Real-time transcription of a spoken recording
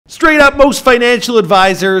Straight up, most financial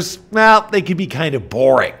advisors, well, they can be kind of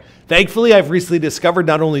boring. Thankfully, I've recently discovered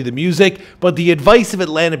not only the music, but the advice of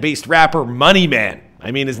Atlanta-based rapper Money Man.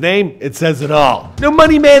 I mean, his name, it says it all. Now,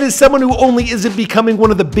 Money Man is someone who only isn't becoming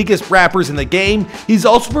one of the biggest rappers in the game, he's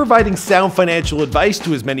also providing sound financial advice to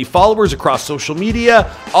his many followers across social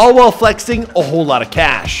media, all while flexing a whole lot of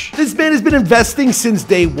cash. This man has been investing since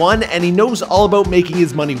day one, and he knows all about making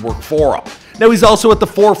his money work for him. Now, he's also at the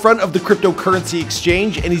forefront of the cryptocurrency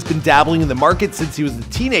exchange, and he's been dabbling in the market since he was a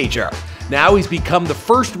teenager. Now he's become the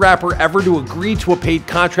first rapper ever to agree to a paid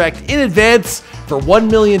contract in advance for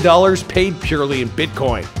 $1 million paid purely in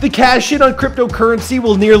Bitcoin. The cash in on cryptocurrency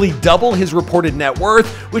will nearly double his reported net worth,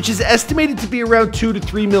 which is estimated to be around $2 to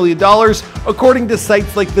 $3 million, according to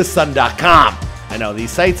sites like thesun.com. I know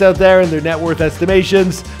these sites out there and their net worth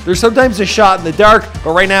estimations, they're sometimes a shot in the dark,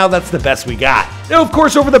 but right now that's the best we got. Now, of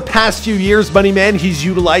course, over the past few years, Money Man, he's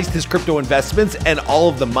utilized his crypto investments and all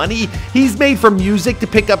of the money he's made from music to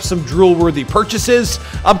pick up some drool-worthy purchases.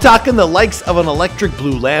 I'm talking the likes of an electric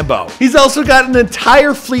blue Lambo. He's also got an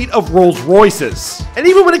entire fleet of Rolls Royces. And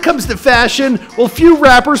even when it comes to fashion, well, few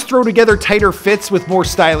rappers throw together tighter fits with more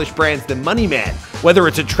stylish brands than Money Man. Whether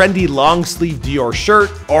it's a trendy long-sleeve Dior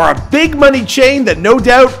shirt or a big money chain that no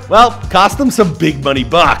doubt, well, cost him some big money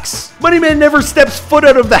bucks. Money Man never steps foot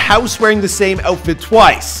out of the house wearing the same outfit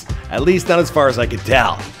twice, at least not as far as I could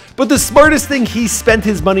tell. But the smartest thing he spent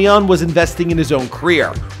his money on was investing in his own career,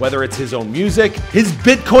 whether it's his own music, his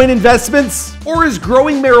Bitcoin investments, or his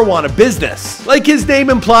growing marijuana business. Like his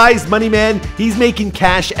name implies, Money Man, he's making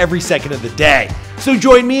cash every second of the day. So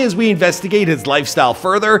join me as we investigate his lifestyle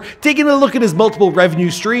further, taking a look at his multiple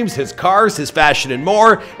revenue streams, his cars, his fashion, and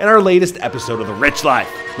more in our latest episode of The Rich Life.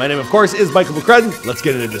 My name, of course, is Michael McCrudden. Let's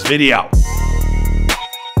get into this video.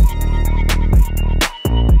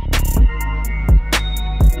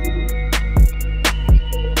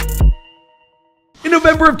 In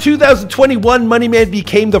November of 2021, Money Man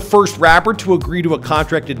became the first rapper to agree to a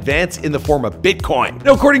contract advance in the form of Bitcoin.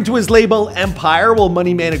 Now, according to his label Empire, well,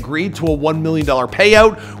 Money Man agreed to a $1 million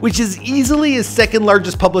payout, which is easily his second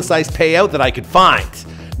largest publicized payout that I could find.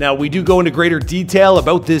 Now, we do go into greater detail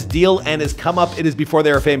about this deal and his come up. It is Before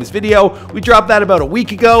They Were Famous video. We dropped that about a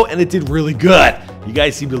week ago and it did really good. You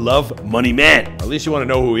guys seem to love Money Man, or at least you want to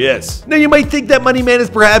know who he is. Now, you might think that Money Man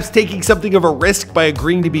is perhaps taking something of a risk by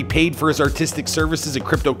agreeing to be paid for his artistic services in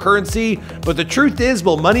cryptocurrency, but the truth is,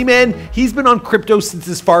 well, Money Man, he's been on crypto since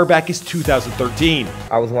as far back as 2013.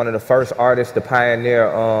 I was one of the first artists to pioneer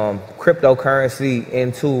cryptocurrency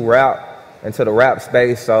into the rap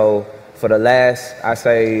space, so for the last, I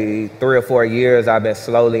say, 3 or 4 years, I've been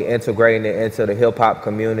slowly integrating it into the hip-hop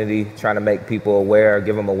community, trying to make people aware,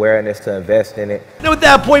 give them awareness to invest in it. Now, at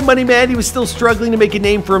that point, Money Man, he was still struggling to make a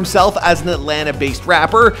name for himself as an Atlanta-based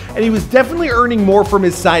rapper, and he was definitely earning more from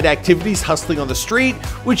his side activities hustling on the street,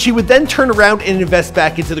 which he would then turn around and invest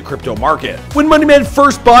back into the crypto market. When Money Man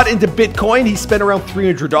first bought into Bitcoin, he spent around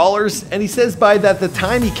 $300, and he says by the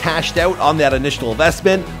time he cashed out on that initial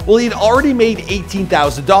investment, well, he had already made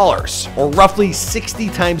 $18,000. Or roughly 60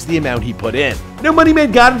 times the amount he put in. Now, Money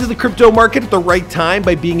Man got into the crypto market at the right time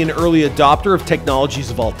by being an early adopter of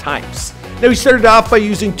technologies of all types. Now, he started off by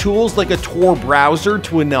using tools like a Tor browser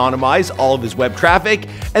to anonymize all of his web traffic,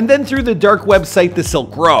 and then through the dark website, the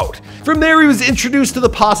Silk Road. From there, he was introduced to the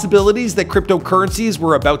possibilities that cryptocurrencies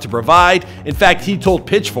were about to provide. In fact, he told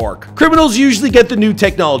Pitchfork, "Criminals usually get the new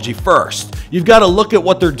technology first. You've got to look at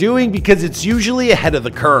what they're doing because it's usually ahead of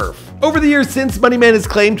the curve." Over the years since, Money Man has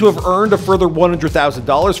claimed to have earned a further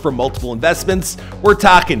 $100,000 from multiple investments. We're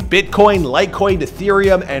talking Bitcoin, Litecoin,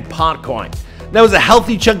 Ethereum, and Potcoin. That was a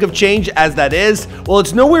healthy chunk of change as that is. Well,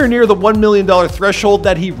 it's nowhere near the $1 million threshold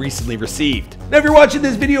that he recently received. Now, if you're watching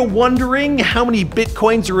this video wondering how many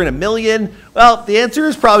Bitcoins are in a million, well, the answer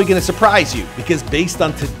is probably going to surprise you because based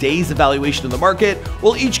on today's evaluation of the market,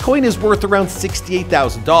 well, each coin is worth around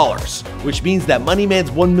 $68,000, which means that Money Man's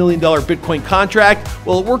 $1 million Bitcoin contract,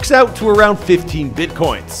 well, it works out to around 15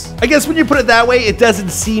 Bitcoins. I guess when you put it that way, it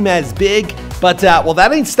doesn't seem as big, but well,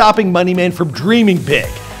 that ain't stopping Money Man from dreaming big.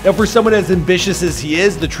 Now, for someone as ambitious as he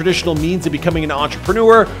is, the traditional means of becoming an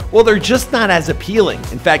entrepreneur, well, they're just not as appealing.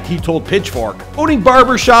 In fact, he told Pitchfork, "Owning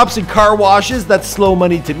barbershops and car washes, that's slow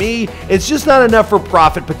money to me. It's just not enough for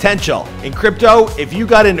profit potential. In crypto, if you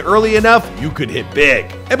got in early enough, you could hit big."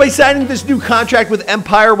 And by signing this new contract with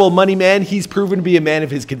Empire, well, Money Man, he's proven to be a man of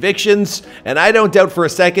his convictions, and I don't doubt for a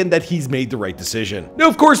second that he's made the right decision. Now,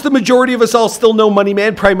 of course, the majority of us all still know Money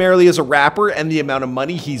Man primarily as a rapper, and the amount of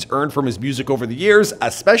money he's earned from his music over the years,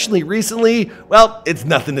 especially recently, well, it's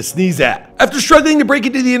nothing to sneeze at. After struggling to break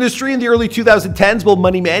into the industry in the early 2010s, well,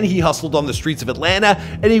 Money Man, he hustled on the streets of Atlanta,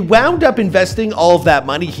 and he wound up investing all of that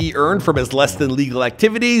money he earned from his less than legal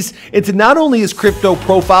activities into not only his crypto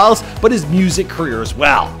profiles, but his music career as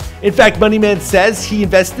well. In fact, Money Man says he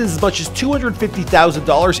invested as much as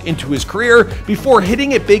 $250,000 into his career before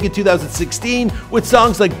hitting it big in 2016 with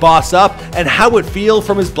songs like Boss Up and How It Feel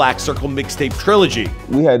from his Black Circle mixtape trilogy.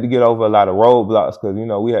 We had to get over a lot of roadblocks because, you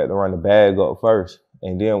know, we had to run the bag up first.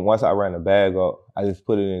 And then once I ran the bag up, I just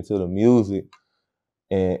put it into the music,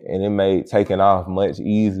 and it made taking off much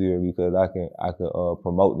easier because I could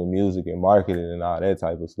promote the music and market it and all that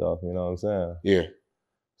type of stuff. You know what I'm saying? Yeah.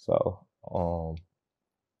 So,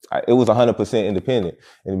 it was 100% independent.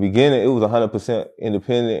 In the beginning, it was 100%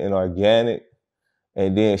 independent and organic.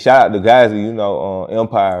 And then shout out to guys, you know,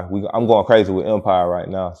 Empire. I'm going crazy with Empire right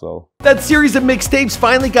now, so. That series of mixtapes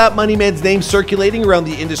finally got Money Man's name circulating around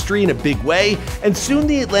the industry in a big way, and soon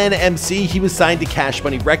the Atlanta MC, he was signed to Cash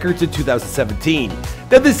Money Records in 2017.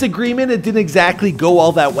 Now this agreement, it didn't exactly go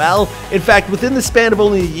all that well. In fact, within the span of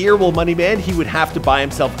only a year, well, Money Man, he would have to buy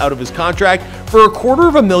himself out of his contract for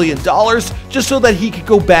 $250,000 just so that he could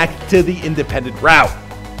go back to the independent route.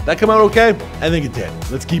 That come out okay? I think it did.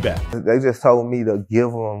 Let's keep it. They just told me to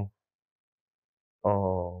give them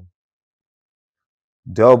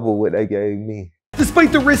double what they gave me.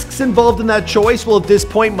 Despite the risks involved in that choice, well, at this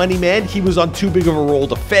point, Money Man, he was on too big of a role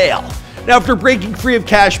to fail. Now, after breaking free of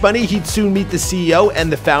Cash Money, he'd soon meet the CEO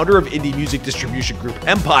and the founder of indie music distribution group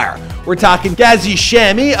Empire. We're talking Ghazi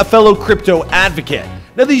Shami, a fellow crypto advocate.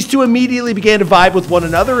 Now, these two immediately began to vibe with one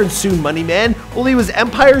another, and soon Money Man, well, he was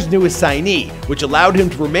Empire's newest signee, which allowed him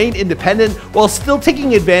to remain independent while still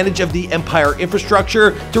taking advantage of the Empire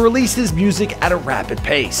infrastructure to release his music at a rapid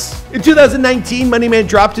pace. In 2019, Money Man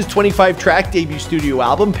dropped his 25-track debut studio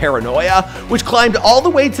album, Paranoia, which climbed all the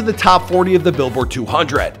way to the top 40 of the Billboard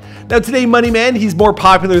 200. Now today, Money Man, he's more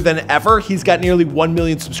popular than ever. He's got nearly 1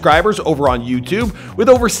 million subscribers over on YouTube, with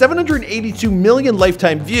over 782 million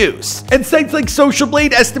lifetime views. And sites like Social Blade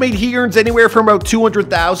estimate he earns anywhere from about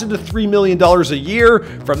 $200,000 to $3 million a year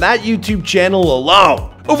from that YouTube channel alone.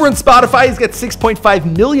 Over on Spotify, he's got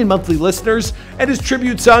 6.5 million monthly listeners, and his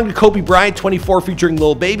tribute song to Kobe Bryant, 24, featuring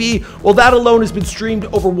Lil Baby, well, that alone has been streamed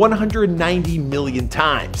over 190 million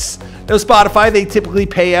times. Now, Spotify, they typically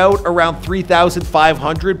pay out around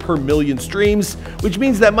 $3,500 per million streams, which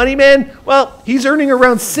means that Money Man, well, he's earning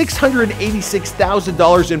around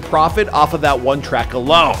 $686,000 in profit off of that one track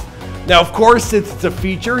alone. Now, of course, since it's a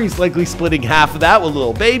feature, he's likely splitting half of that with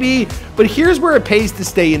Lil Baby, but here's where it pays to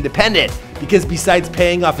stay independent, because besides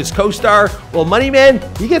paying off his co-star, well, Money Man,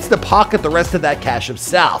 he gets to pocket the rest of that cash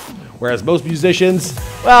himself, whereas most musicians,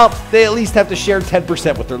 well, they at least have to share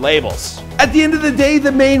 10% with their labels. At the end of the day,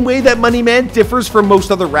 the main way that Money Man differs from most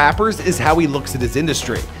other rappers is how he looks at his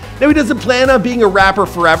industry. Now, he doesn't plan on being a rapper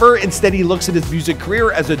forever. Instead, he looks at his music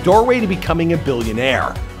career as a doorway to becoming a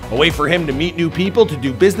billionaire. A way for him to meet new people to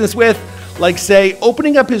do business with, like, say,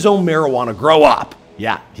 opening up his own marijuana grow-up.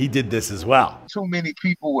 Yeah, he did this as well. Too many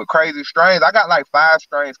people with crazy strains. I got like 5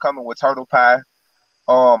 strains coming with Turtle Pie.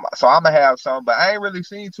 So I'm gonna have some, but I ain't really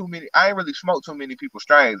seen too many. I ain't really smoked too many people's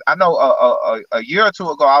strains. I know a year or two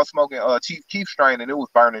ago I was smoking Chief Keef strain and it was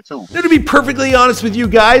burning too. Now, to be perfectly honest with you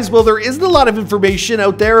guys, well, there isn't a lot of information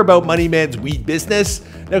out there about Money Man's weed business.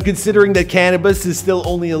 Now, considering that cannabis is still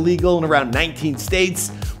only illegal in around 19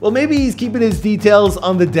 states, well, maybe he's keeping his details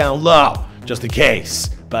on the down low, just in case.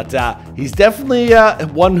 But he's definitely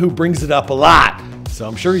one who brings it up a lot. So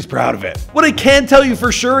I'm sure he's proud of it. What I can tell you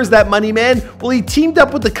for sure is that Money Man, well, he teamed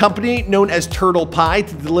up with the company known as Turtle Pie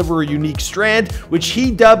to deliver a unique strand, which he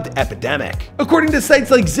dubbed Epidemic. According to sites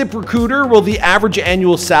like ZipRecruiter, well, the average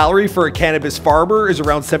annual salary for a cannabis farmer is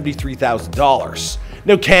around $73,000.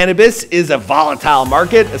 Now, cannabis is a volatile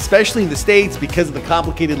market, especially in the States because of the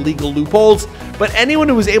complicated legal loopholes, but anyone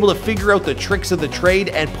who is able to figure out the tricks of the trade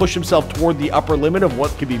and push himself toward the upper limit of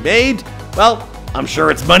what can be made, well, I'm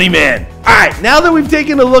sure it's Money Man. Alright, now that we've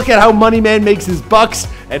taken a look at how Money Man makes his bucks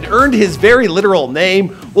and earned his very literal name,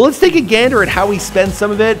 well, let's take a gander at how he spends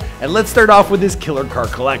some of it, and let's start off with his killer car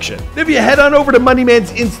collection. If you head on over to Money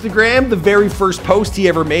Man's Instagram, the very first post he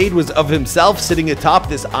ever made was of himself sitting atop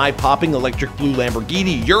this eye-popping electric blue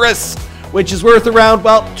Lamborghini Urus, which is worth around,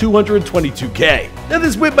 well, $222K. Now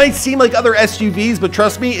this whip might seem like other SUVs, but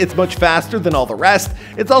trust me, it's much faster than all the rest.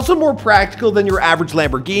 It's also more practical than your average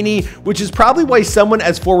Lamborghini, which is probably why someone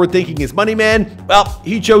as forward-thinking as Moneyman, well,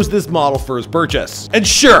 he chose this model for his purchase. And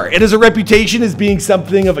sure, it has a reputation as being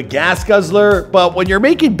something of a gas guzzler, but when you're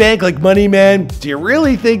making bank like Moneyman, do you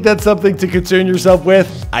really think that's something to concern yourself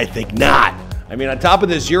with? I think not. I mean, on top of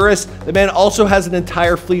this Urus, the man also has an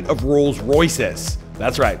entire fleet of Rolls Royces.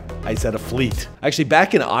 That's right, I said a fleet. Actually,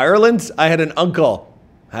 back in Ireland, I had an uncle,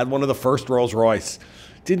 had one of the first Rolls Royce.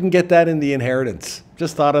 Didn't get that in the inheritance.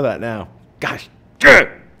 Just thought of that now. Gosh,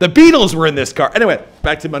 the Beatles were in this car. Anyway,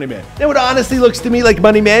 back to Moneyman. Now, it honestly looks to me like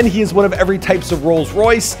Moneyman, he is one of every types of Rolls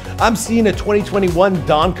Royce. I'm seeing a 2021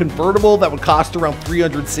 Dawn convertible that would cost around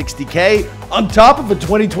 $360K, on top of a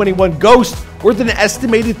 2021 Ghost worth an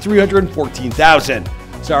estimated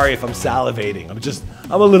 $314,000. Sorry if I'm salivating.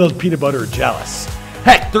 I'm a little peanut butter jealous.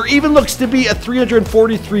 Heck, there even looks to be a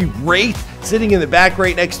 343 Wraith sitting in the back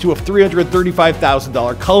right next to a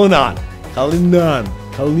 $335,000 Cullinan.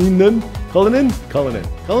 Cullinan?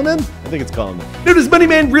 I think it's Cullinan. Now, does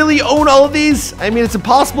Moneyman really own all of these? I mean, it's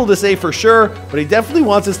impossible to say for sure, but he definitely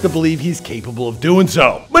wants us to believe he's capable of doing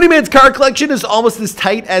so. Moneyman's car collection is almost as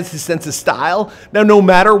tight as his sense of style. Now, no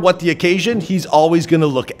matter what the occasion, he's always gonna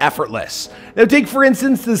look effortless. Now, take for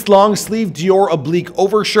instance this long sleeve Dior oblique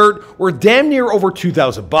overshirt worth damn near over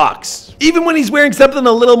 2,000 bucks. Even when he's wearing something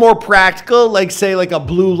a little more practical, like say like a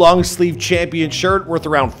blue long sleeve Champion shirt worth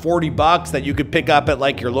around 40 bucks that you could pick up at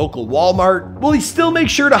like your local Walmart, well, he still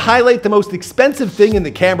makes sure to highlight the most expensive thing in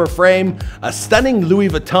the camera frame, a stunning Louis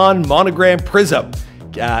Vuitton monogram prism.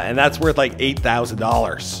 And that's worth like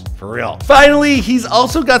 $8,000, for real. Finally, he's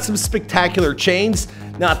also got some spectacular chains,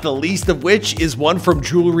 not the least of which is one from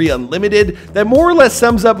Jewelry Unlimited that more or less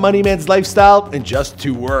sums up Moneyman's lifestyle in just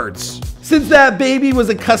 2 words. Since that baby was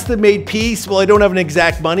a custom-made piece, well, I don't have an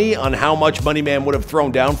exact money on how much Moneyman would have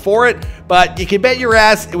thrown down for it, but you can bet your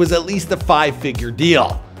ass it was at least a 5-figure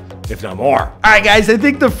deal, if not more. All right, guys, I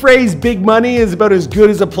think the phrase big money is about as good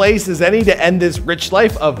as a place as any to end this rich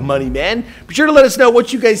life of Moneyman. Be sure to let us know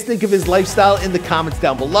what you guys think of his lifestyle in the comments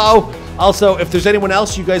down below. Also, if there's anyone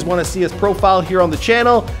else you guys want to see his profile here on the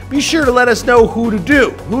channel, be sure to let us know who to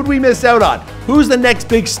do. Who'd we miss out on? Who's the next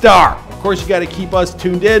big star? Of course, you got to keep us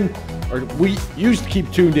tuned in, or we used to keep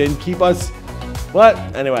tuned in. Keep us, what?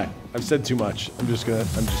 Anyway, I've said too much. I'm just gonna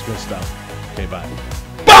stop. Okay, bye.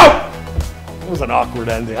 Boom! It was an awkward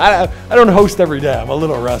ending. I don't host every day. I'm a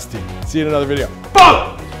little rusty. See you in another video. Boom!